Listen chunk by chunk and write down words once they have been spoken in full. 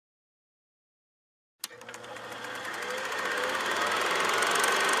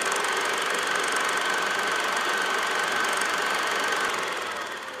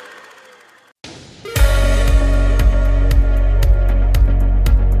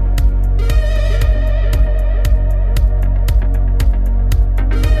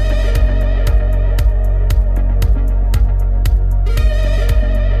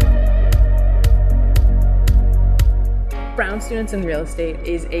Students in Real Estate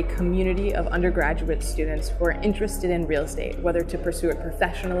is a community of undergraduate students who are interested in real estate, whether to pursue it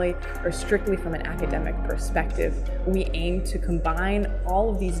professionally or strictly from an academic perspective. We aim to combine all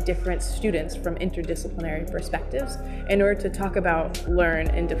of these different students from interdisciplinary perspectives in order to talk about, learn,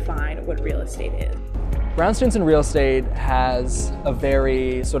 and define what real estate is. Brown Students in Real Estate has a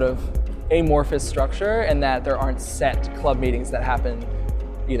very sort of amorphous structure in that there aren't set club meetings that happen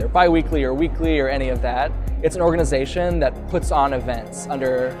either bi-weekly or weekly or any of that. It's an organization that puts on events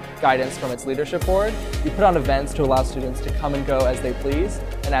under guidance from its leadership board. We put on events to allow students to come and go as they please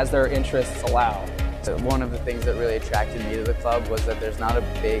and as their interests allow. One of the things that really attracted me to the club was that there's not a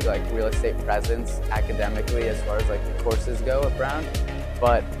big real estate presence academically as far as the courses go at Brown,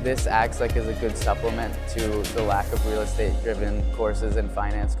 but this acts as a good supplement to the lack of real estate driven courses and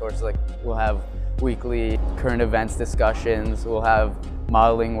finance courses. We'll have weekly current events discussions, we'll have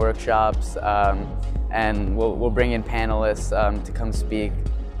modeling workshops, and we'll bring in panelists to come speak,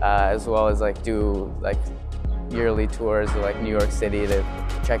 as well as do yearly tours of New York City to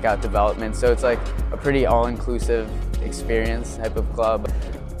check out development. So it's a pretty all-inclusive experience type of club.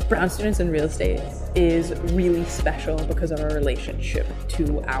 Brown Students in Real Estate is really special because of our relationship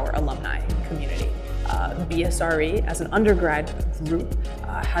to our alumni community. BSRE, as an undergrad group,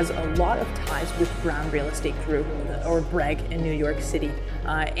 has a lot of ties with Brown Real Estate Group, or BREG in New York City,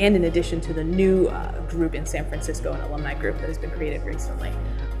 and in addition to the new group in San Francisco, an alumni group that has been created recently.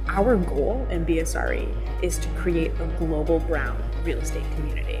 Our goal in BSRE is to create a global Brown real estate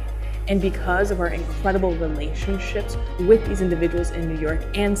community. And because of our incredible relationships with these individuals in New York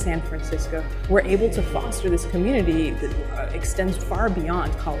and San Francisco, we're able to foster this community that extends far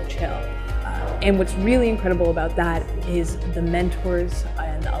beyond College Hill. And what's really incredible about that is the mentors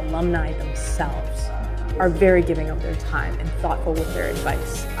and the alumni themselves are very giving of their time and thoughtful with their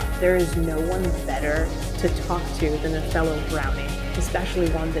advice. There is no one better to talk to than a fellow Brownie, especially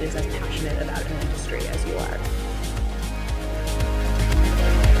one that is as passionate about an industry as you are.